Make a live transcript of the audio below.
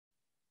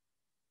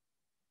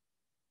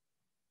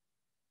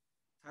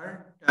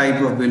Third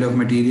type of bill of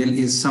material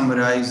is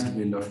summarized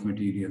bill of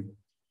material.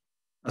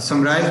 A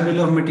summarized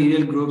bill of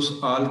material groups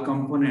all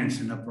components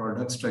in a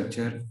product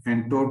structure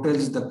and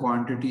totals the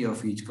quantity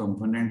of each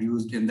component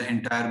used in the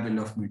entire bill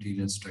of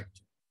material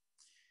structure.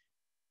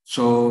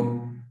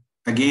 So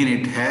again,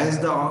 it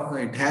has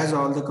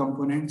all the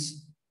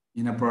components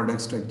in a product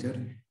structure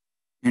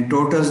and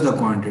totals the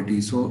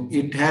quantity. So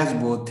it has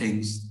both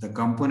things, the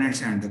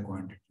components and the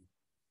quantity.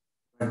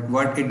 But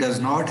what it does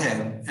not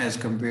have as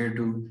compared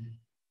to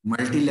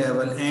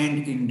multi-level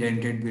and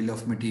indented bill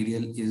of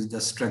material is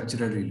the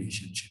structural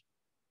relationship.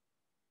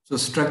 So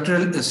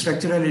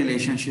structural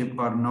relationship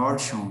are not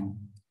shown,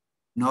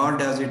 nor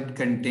does it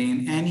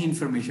contain any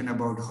information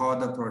about how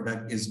the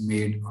product is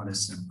made or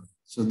assembled.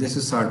 So this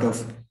is sort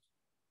of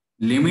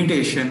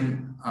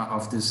limitation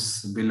of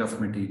this bill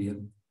of material.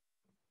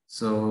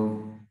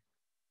 So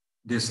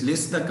this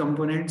lists the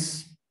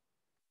components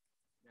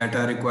that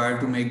are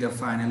required to make the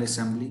final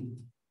assembly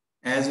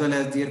as well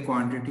as their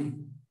quantity.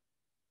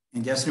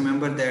 And just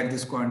remember that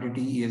this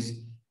quantity is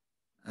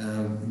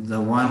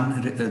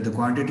the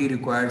quantity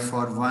required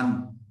for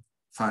one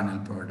final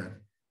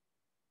product.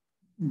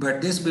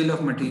 But this bill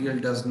of material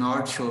does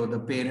not show the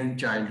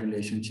parent-child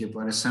relationship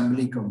or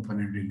assembly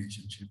component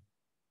relationship.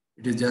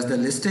 It is just the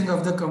listing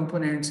of the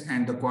components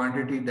and the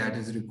quantity that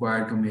is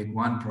required to make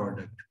one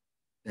product.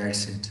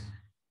 That's it.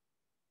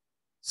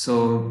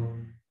 So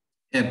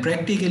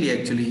practically,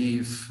 actually,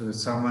 if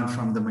someone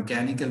from the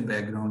mechanical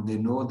background, they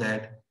know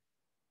that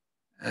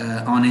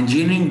on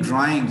engineering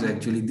drawings,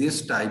 actually,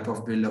 this type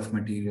of bill of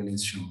material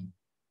is shown.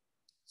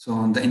 So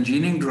on the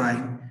engineering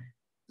drawing,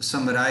 the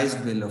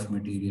summarized bill of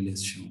material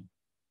is shown,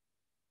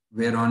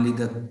 where only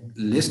the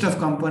list of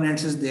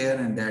components is there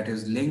and that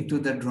is linked to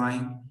the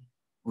drawing,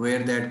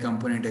 where that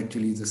component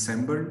actually is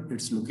assembled,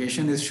 its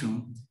location is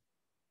shown,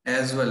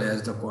 as well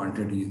as the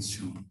quantity is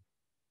shown.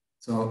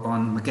 So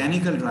on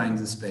mechanical drawings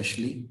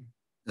especially,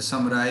 the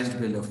summarized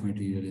bill of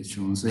material is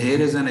shown. So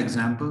here is an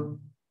example.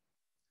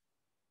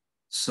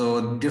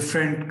 So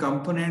different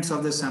components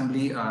of the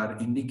assembly are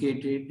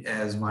indicated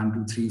as 1,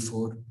 2, 3,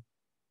 4.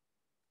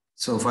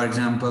 So for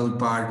example,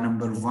 part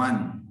number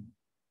 1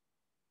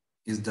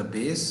 is the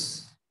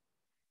base.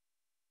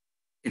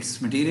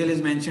 Its material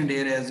is mentioned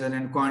here as well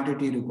and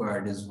quantity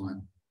required is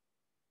 1.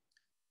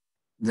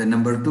 The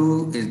number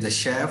 2 is the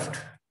shaft.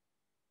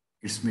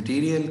 Its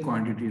material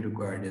quantity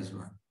required is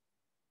 1.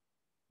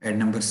 At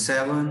number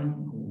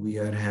 7, we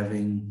are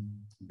having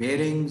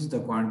bearings. The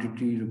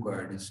quantity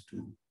required is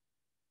 2.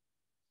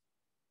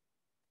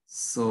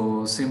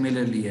 So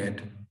similarly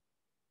at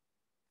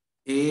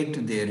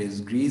 8, there is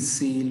grease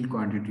seal.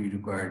 Quantity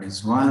required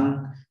is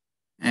 1.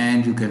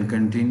 And you can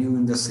continue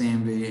in the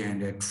same way.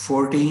 And at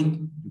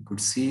 14, you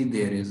could see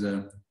there is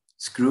a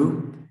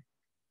screw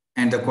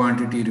and the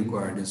quantity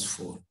required is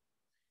 4.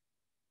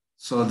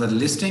 So the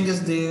listing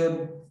is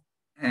there.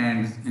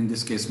 And in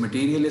this case,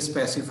 material is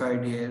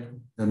specified here.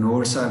 The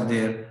nodes are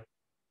there.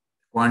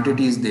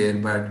 Quantity is there.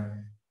 But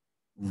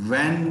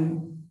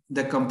when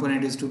the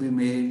component is to be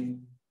made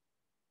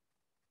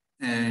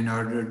in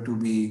order to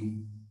be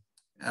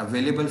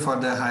available for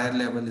the higher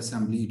level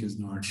assembly, it is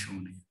not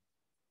shown here.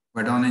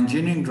 But on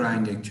engineering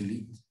drawing,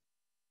 actually,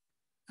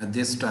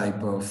 this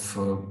type of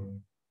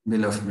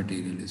bill of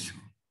material is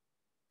shown.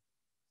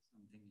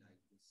 Something like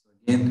this. So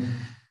again,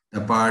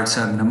 the parts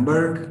are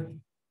numbered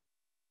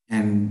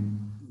and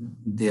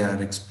they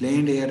are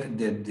explained here.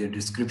 Their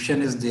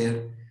description is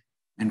there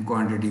and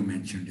quantity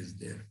mentioned is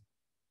there.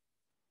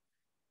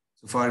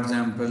 So for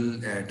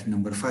example, at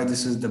number 5,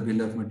 this is the bill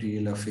of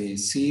material of a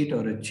seat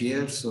or a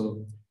chair.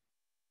 So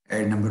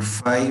at number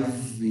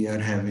 5, we are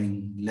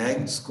having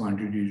legs,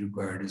 quantity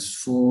required is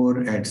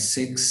 4. At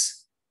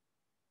 6,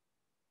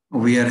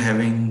 we are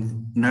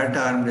having nut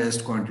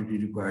armrest, quantity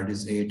required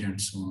is 8 and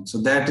so on. So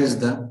that is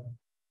the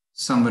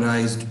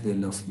summarized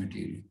bill of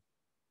material.